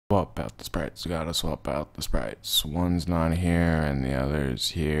Swap out the sprites. We gotta swap out the sprites. One's not here and the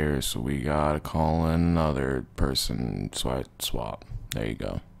other's here, so we gotta call in another person. Swap. There you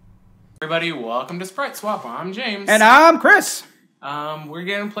go. Everybody, welcome to Sprite Swap. I'm James. And I'm Chris. We're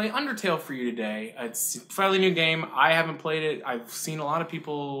gonna play Undertale for you today. It's a fairly new game. I haven't played it. I've seen a lot of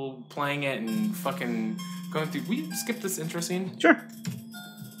people playing it and fucking going through. We skip this intro scene? Sure.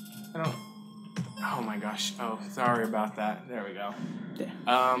 I don't. Oh my gosh. Oh, sorry about that. There we go.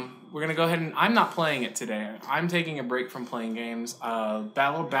 Yeah. We're gonna go ahead and I'm not playing it today. I'm taking a break from playing games. A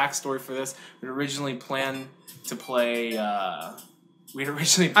little backstory for this. We'd originally planned to play. We'd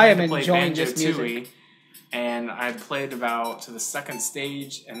originally planned to play Banjo-Tooie, and I played about to the second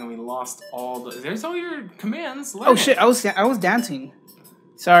stage, and then we lost all the. There's all your commands. Oh shit! I was dancing.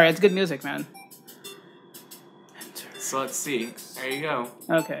 Sorry, it's good music, man. So let's see. There you go.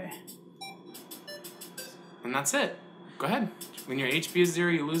 Okay. And that's it. Go ahead. When your HP is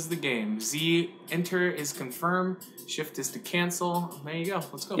 0, you lose the game. Z, enter is confirm. Shift is to cancel. There you go.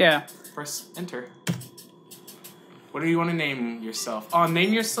 Let's go. Yeah. Press enter. What do you want to name yourself? Oh,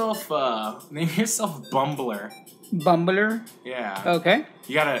 name yourself Bumbler. Bumbler? Yeah. Okay.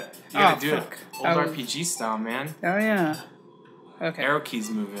 You gotta do it old RPG style, man. Oh yeah. Okay. Arrow keys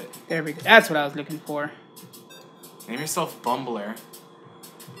move it. There we go. That's what I was looking for. Name yourself Bumbler.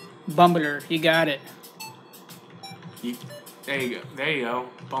 Bumbler, you got it. There you go. There you go.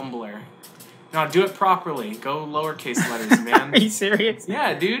 Bumbler. No, do it properly. Go lowercase letters, man. Are you serious?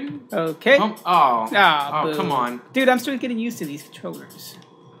 Yeah, dude. Okay. Oh, come on. Dude, I'm still getting used to these controllers.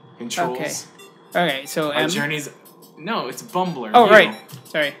 Controls. Okay, so Our journey's... No, it's Bumbler. Oh, right.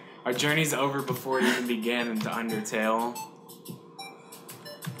 Sorry. Our journey's over before it even began into Undertale.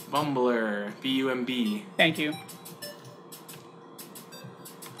 Bumbler. B-U-M-B. Thank you.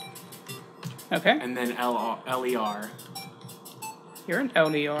 Okay. And then L-E-R. You're an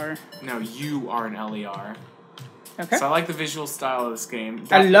LER. No, you are an LER. Okay. So I like the visual style of this game.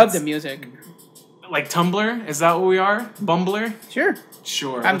 I love the music. Like Tumblr? Is that what we are? Bumbler? Sure.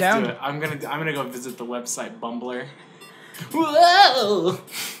 Sure. I'm let's down. Do it. I'm gonna go visit the website Bumbler. Whoa!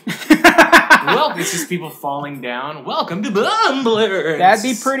 Well, it's just people falling down. Welcome to Bumbler. That'd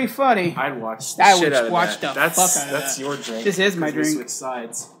be pretty funny. I'd watch the I shit would out of watch that. the fuck out of That's that. your drink. This is my drink. We switch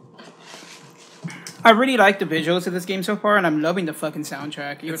sides. I really like the visuals of this game so far, and I'm loving the fucking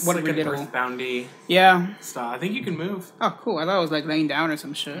soundtrack. It's What like a an little earthboundy yeah. style. I think you can move. Oh, cool! I thought it was like laying down or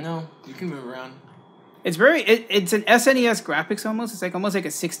some shit. No, you can move around. It's very. It's an SNES graphics almost. It's like almost like a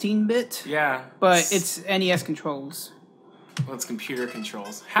 16-bit. Yeah, But it's NES controls. Well, it's computer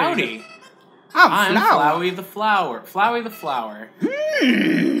controls. Howdy. I'm Flower. Flowey the Flower. Flowey the Flower.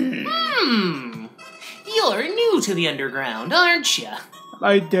 You're new to the underground, aren't you?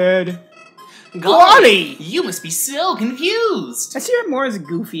 I did. Golly! You must be so confused. I see it more as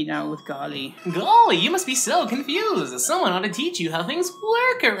goofy now with Golly. Golly, you must be so confused. Someone ought to teach you how things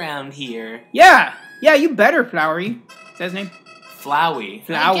work around here. Yeah, you better, Flowery. Is that his name? Flowey.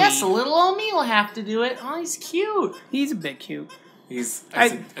 Flowey. I guess a little old me will have to do it. Oh, he's cute. He's a bit cute. He's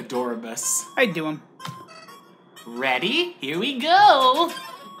adorabus. I'd do him. Ready? Here we go.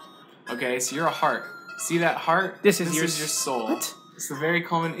 Okay, so you're a heart. See that heart? This is your soul. What? It's the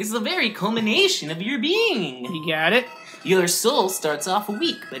very culmination of your being. You got it. Your soul starts off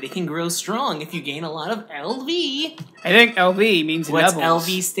weak, but it can grow strong if you gain a lot of LV. I think LV means What's levels.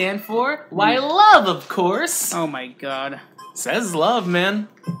 LV stand for? Why, love, of course. Oh my god. Says love, man.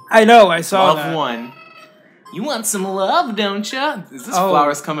 I know, I saw that. Love one. You want some love, don't ya? This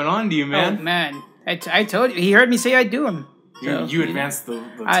flower's coming on to you, man. Oh man. I told you. He heard me say I'd do him. You advanced the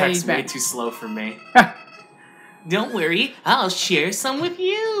text way too slow for me. Don't worry, I'll share some with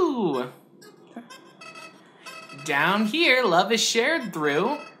you. Down here, love is shared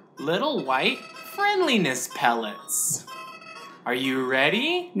through little white friendliness pellets. Are you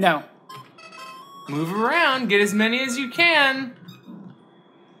ready? No. Move around, get as many as you can.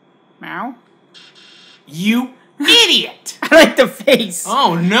 Meow. You idiot! I like the face.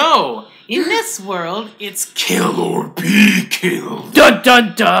 Oh no! In this world, it's kill or be killed. Dun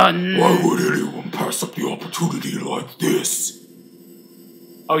dun dun. Why would anyone pass up the opportunity like this?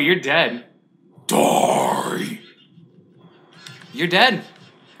 Oh, you're dead. Die! You're dead.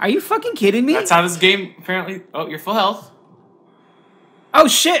 Are you fucking kidding me? That's how this game apparently... Oh, you're full health. Oh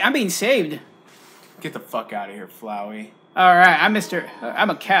shit, I'm being saved. Get the fuck out of here, Flowey. Alright, I'm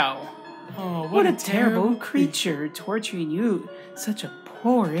a cow. Oh, What a terrible creature torturing you. Such a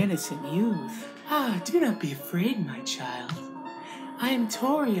poor innocent youth. Ah, do not be afraid, my child. I am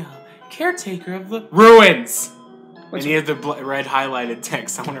Torio, caretaker of the ruins. Any of the red highlighted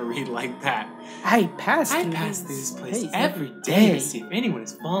text, I want to read like that. I pass through this place every day to see if anyone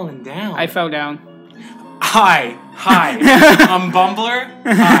is falling down. I fell down. Hi. I'm Bumbler.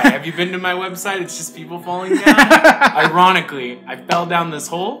 Hi. Have you been to my website? It's just people falling down. Ironically, I fell down this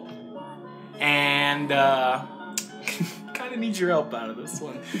hole, and kind of need your help out of this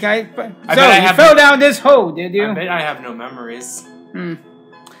one. Okay, you fell down this hole, did you? I bet I have no memories.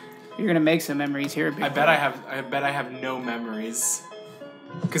 You're gonna make some memories here. I bet I have no memories.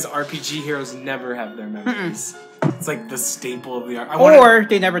 Because RPG heroes never have their memories. It's like the staple of the or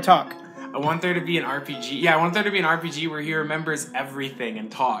they never talk. I want there to be an RPG. Yeah, I want there to be an RPG where he remembers everything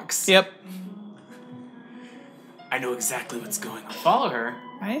and talks. Yep. I know exactly what's going on. Follow her.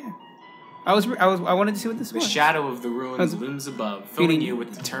 I wanted to see what this was. The shadow of the ruins looms above, filling you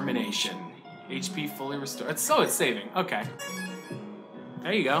with determination. HP fully restored. It's saving. Okay.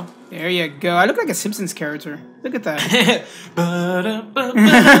 There you go. There you go. I look like a Simpsons character. Look at that. The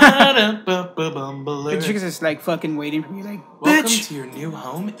chicks is like fucking waiting for me, like, welcome to your new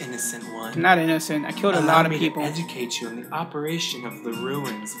home, innocent one. Not innocent. I killed a lot of people. To educate you on the operation of the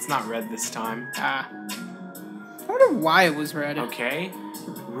ruins. It's not red this time. I wonder why it was red. Okay.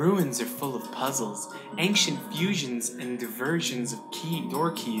 Ruins are full of puzzles, ancient fusions, and diversions of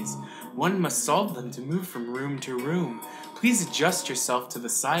door keys. One must solve them to move from room to room. Please adjust yourself to the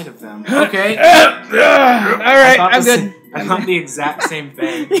side of them. Okay. Alright, I'm good. I thought the exact same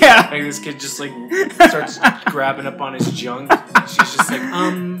thing. Yeah. Like this kid just like starts grabbing up on his junk. She's just like,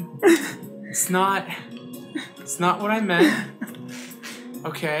 it's not what I meant.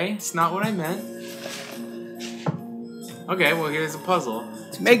 Okay, it's not what I meant. Okay, well here's a puzzle.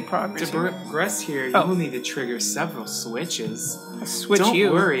 To make progress. To progress here, you will need to trigger several switches. Don't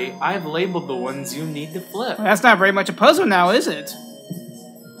worry, I've labeled the ones you need to flip. Well, that's not very much a puzzle now, is it?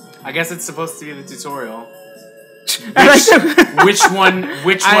 I guess it's supposed to be the tutorial. Which one?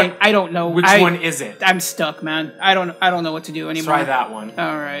 I don't know. Which one is it? I'm stuck, man. I don't know what to do anymore. Try that one.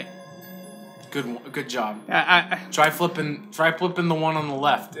 All right. Good job. Try flipping the one on the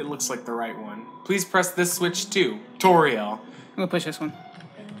left. It looks like the right one. Please press this switch too. Tutorial. I'm gonna push this one.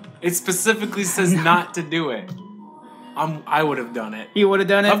 It specifically says not to do it. I would have done it. You would have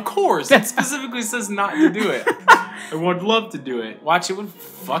done it? Of course. It specifically says not to do it. I would love to do it. Watch it would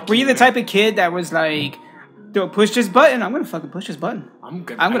fuck Were you the type of kid that was like, don't push this button? I'm gonna fucking push this button. I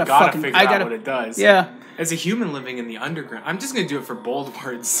gotta figure out what it does. Yeah. As a human living in the underground, I'm just gonna do it for bold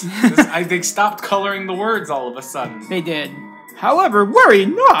words. They stopped coloring the words all of a sudden. They did. However, worry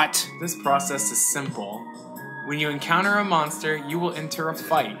not. This process is simple. When you encounter a monster, you will enter a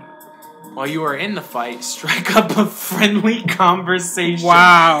fight. While you are in the fight, strike up a friendly conversation.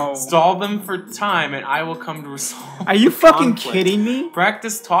 Wow. Stall them for time, and I will come to resolve. Are you fucking kidding me?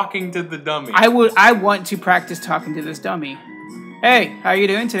 Practice talking to the dummy. I want to practice talking to this dummy. Hey, how are you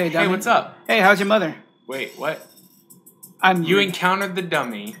doing today, dummy? Hey, what's up? Hey, how's your mother? Wait, what? You encountered the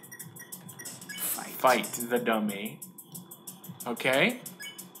dummy. Fight the dummy. Okay?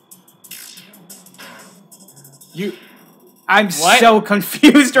 I'm so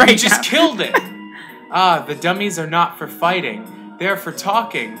confused right now. You just killed it. The dummies are not for fighting. They are for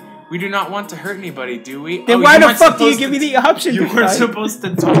talking. We do not want to hurt anybody, do we? Then why the fuck do you give me the option? You weren't supposed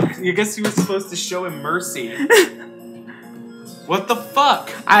to talk. I guess you were supposed to show him mercy. What the fuck?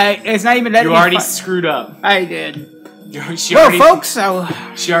 It's not even letting me. You already screwed up. I did. Folks,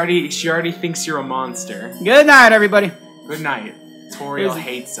 she already thinks you're a monster. Good night, everybody. Good night. Toriel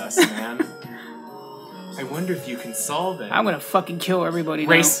hates us, man. I wonder if you can solve it. I'm gonna fucking kill everybody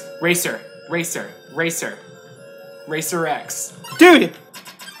now. Racer X. Dude!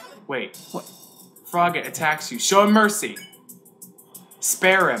 Wait. What? Frog attacks you. Show him mercy.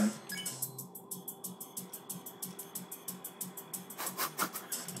 Spare him.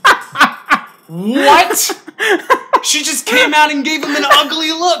 What? She just came out and gave him an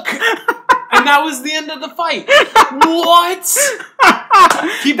ugly look. And that was the end of the fight. What?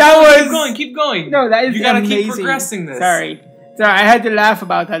 Keep going. No, that is amazing. You gotta keep progressing this. Sorry, I had to laugh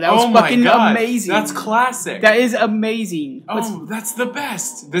about that. That was fucking amazing. That's classic. That is amazing. That's the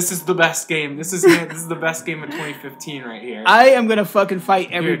best. This is the best game. This is the best game of 2015 right here. I am gonna fucking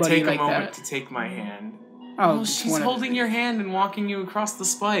fight everybody take like that. a moment to take my hand. Oh, she's holding your hand and walking you across the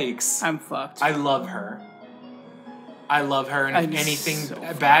spikes. I'm fucked. I love her. And if anything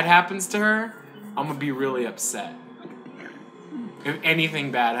bad happens to her, I'm gonna be really upset. If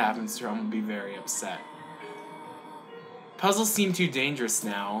anything bad happens to her, I'm gonna be very upset. Puzzles seem too dangerous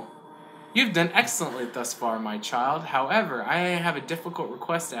now. You've done excellently thus far, my child. However, I have a difficult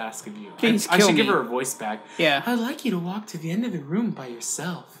request to ask of you. Please I should give her a voice back. Yeah. I'd like you to walk to the end of the room by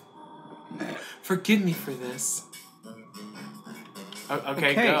yourself. Forgive me for this.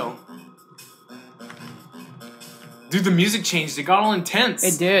 Okay, go. Dude, the music changed. It got all intense.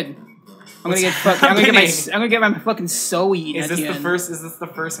 It did. I'm gonna get my fucking soul eaten. Is this the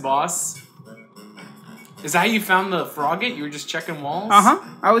first boss? Is that how you found the frogget? You were just checking walls?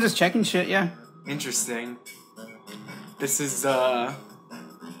 I was just checking shit. Yeah. Interesting. This was a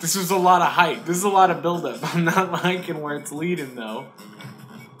lot of hype. This is a lot of buildup. I'm not liking where it's leading though.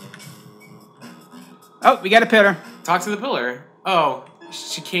 Oh, we got a pillar. Talk to the pillar. Oh,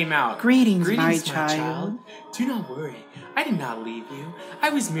 she came out. Greetings, my child. Do not worry. I did not leave you.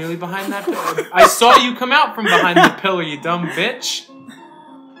 I was merely behind that pillar. I saw you come out from behind the pillar, you dumb bitch.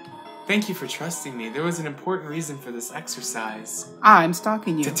 Thank you for trusting me. There was an important reason for this exercise. I'm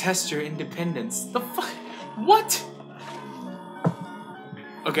stalking you. To test your independence. The fuck? What?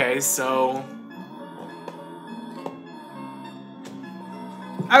 Okay, so...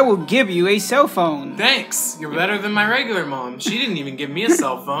 I will give you a cell phone. Thanks. You're better than my regular mom. She didn't even give me a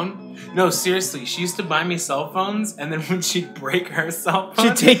cell phone. No, seriously. She used to buy me cell phones, and then when she'd break her cell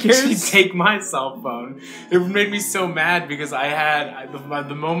phone, she'd take yours? She'd take my cell phone. It made me so mad because I had...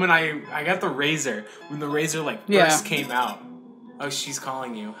 The moment I got the Razor, when the Razor, like, first came out. Oh, she's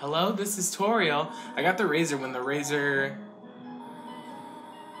calling you. Hello, this is Toriel. I got the Razor when the Razor...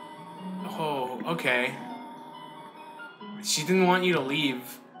 Oh, okay. She didn't want you to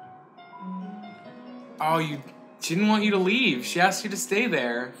leave. Oh, she didn't want you to leave. She asked you to stay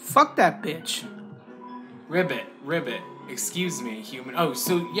there. Fuck that bitch. Ribbit. Excuse me, human. Oh,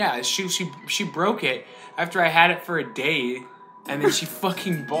 so yeah, she broke it after I had it for a day, and then she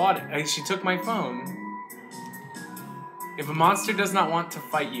fucking bought it. She took my phone. If a monster does not want to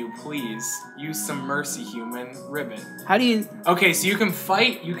fight you, please use some mercy, human. Ribbit. How do you... Okay, so you can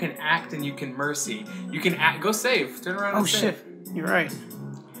fight, you can act, and you can mercy. You can act... Go save. Turn around and save. Oh, shit. You're right.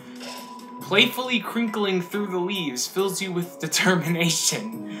 Playfully crinkling through the leaves fills you with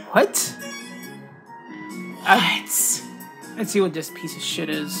determination. What? What? Let's see what this piece of shit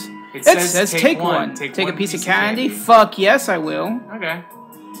is. It says take one. Take a piece of candy? Fuck yes, I will. Okay.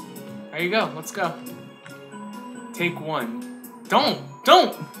 There you go. Let's go. Take one. Don't!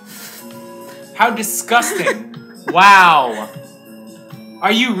 How disgusting. Wow.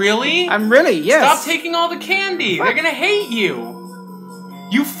 Are you really? I'm really, yes. Stop taking all the candy. What? They're gonna hate you.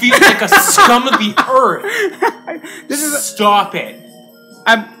 You feel like a scum of the earth. Stop it.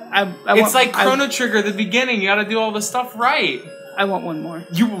 It's like Chrono Trigger at the beginning. You gotta do all the stuff right. I want one more.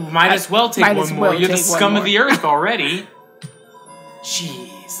 You might as well take one more. You're the scum of the earth already.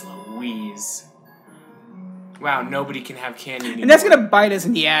 Jeez Louise. Wow, nobody can have candy anymore. And that's gonna bite us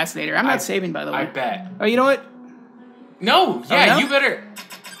in the ass later. I'm not saving, by the way. I bet. Oh, you know what? No, yeah, you better...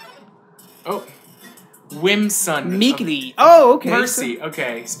 Oh. Whimsun. Meekly. Oh, okay. Mercy.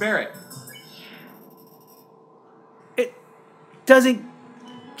 Okay, spare it. It doesn't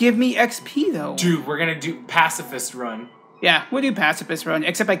give me XP, though. Dude, we're gonna do Pacifist Run. Yeah, we'll do Pacifist Run,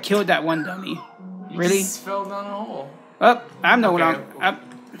 except I killed that one dummy. Really? You just fell down a hole. Oh, I'm no one.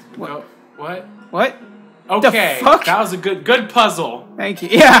 What? What? What? Okay, the fuck? That was a good puzzle. Thank you.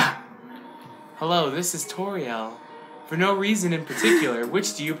 Yeah. Hello, this is Toriel. For no reason in particular,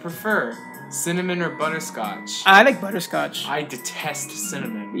 which do you prefer? Cinnamon or butterscotch? I like butterscotch. I detest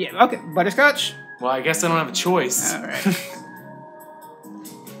cinnamon. Yeah, okay. Butterscotch? Well, I guess I don't have a choice. Alright.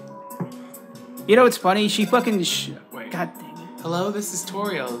 You know what's funny? She fucking... Wait. God dang it. Hello, this is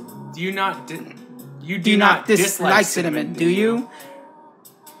Toriel. Do you not... You do not dislike cinnamon, do you?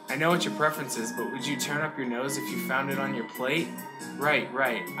 I know what your preference is, but would you turn up your nose if you found it on your plate? Right.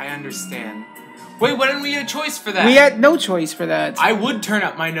 I understand. Wait, why didn't we get a choice for that? We had no choice for that. I would turn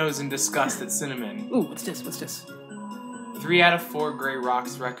up my nose in disgust at cinnamon. Ooh, what's this? What's this? 3 out of 4 gray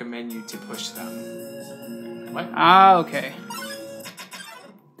rocks recommend you to push them. What? Ah, okay.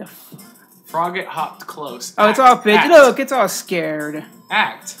 Frogget hopped close. Oh, it's all big. Look, it's all scared.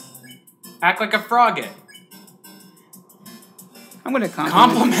 Act like a frogget. I'm gonna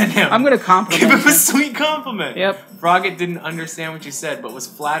compliment him. I'm gonna compliment him. Give him a sweet compliment. Yep. Frogget didn't understand what you said, but was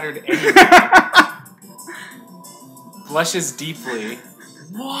flattered anyway. Blushes deeply.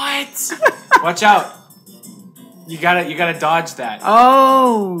 What? Watch out. You gotta dodge that.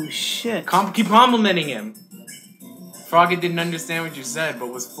 Oh shit. Keep complimenting him. Frogget didn't understand what you said, but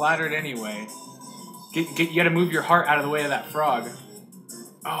was flattered anyway. You gotta move your heart out of the way of that frog.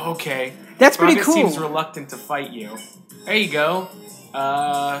 Oh, okay. That's pretty cool. Frogget seems reluctant to fight you. There you go.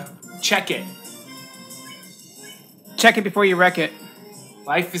 Check it. Check it before you wreck it.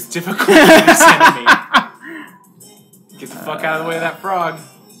 Life is difficult for this enemy. Get the fuck out of the way of that frog.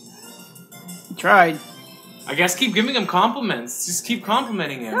 You tried. I guess keep giving him compliments. Just keep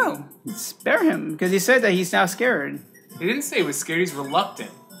complimenting him. No, spare him, because he said that he's now scared. He didn't say he was scared. He's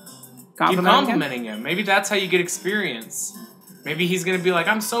reluctant. Keep complimenting him. Maybe that's how you get experience. Maybe he's gonna be like,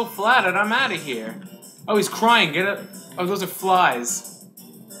 I'm so flattered, I'm out of here. Oh, he's crying. Get up. Oh, those are flies.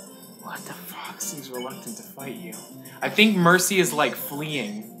 What the fuck? He's reluctant to fight you. I think Mercy is like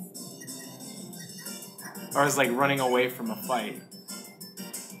fleeing. Or is like running away from a fight.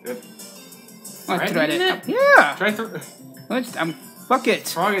 Let's try it. Yeah. Try through. Fuck it.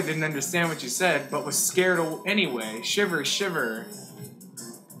 Frogget didn't understand what you said, but was scared anyway. Shiver, shiver.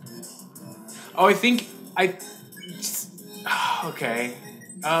 Oh, I think okay.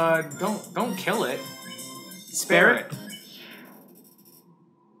 Don't kill it. Spare it.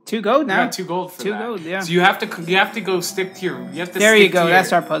 2 gold now. You got 2 gold for that. 2 gold, yeah. So you have to go stick to your. There you go.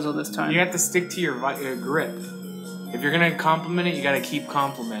 That's our puzzle this time. You have to stick to your grip. If you're gonna compliment it, you gotta keep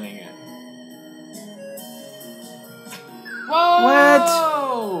complimenting it.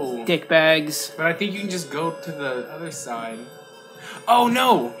 Whoa! What? Dick bags. But I think you can just go to the other side. Oh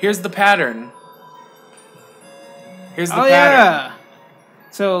no! Here's the pattern. Here's the pattern. Yeah.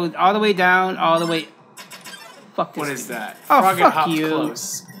 So all the way down, all the way. Fuck this. What is that? Oh, Frogget fuck hopped you.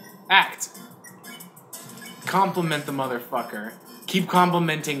 Close. Act. Compliment the motherfucker. Keep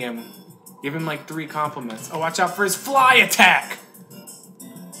complimenting him. Give him like 3 compliments. Oh, watch out for his fly attack!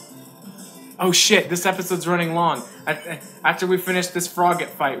 Oh shit, this episode's running long. After we finish this Frogget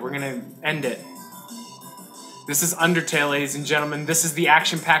fight, we're gonna end it. This is Undertale, ladies and gentlemen. This is the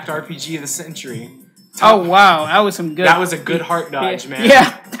action-packed RPG of the century. Oh wow, that was some good. That was a good heart dodge, man.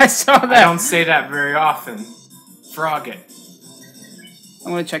 Yeah, I saw that. I don't say that very often. Frogget.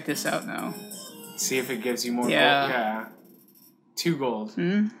 I'm gonna check this out now. See if it gives you more gold. Yeah. Yeah. 2 gold.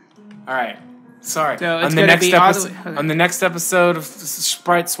 Hmm? Alright. Sorry. So it's on the gonna next be episode on the next episode of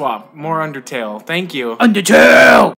Sprite Swap, more Undertale. Thank you. Undertale!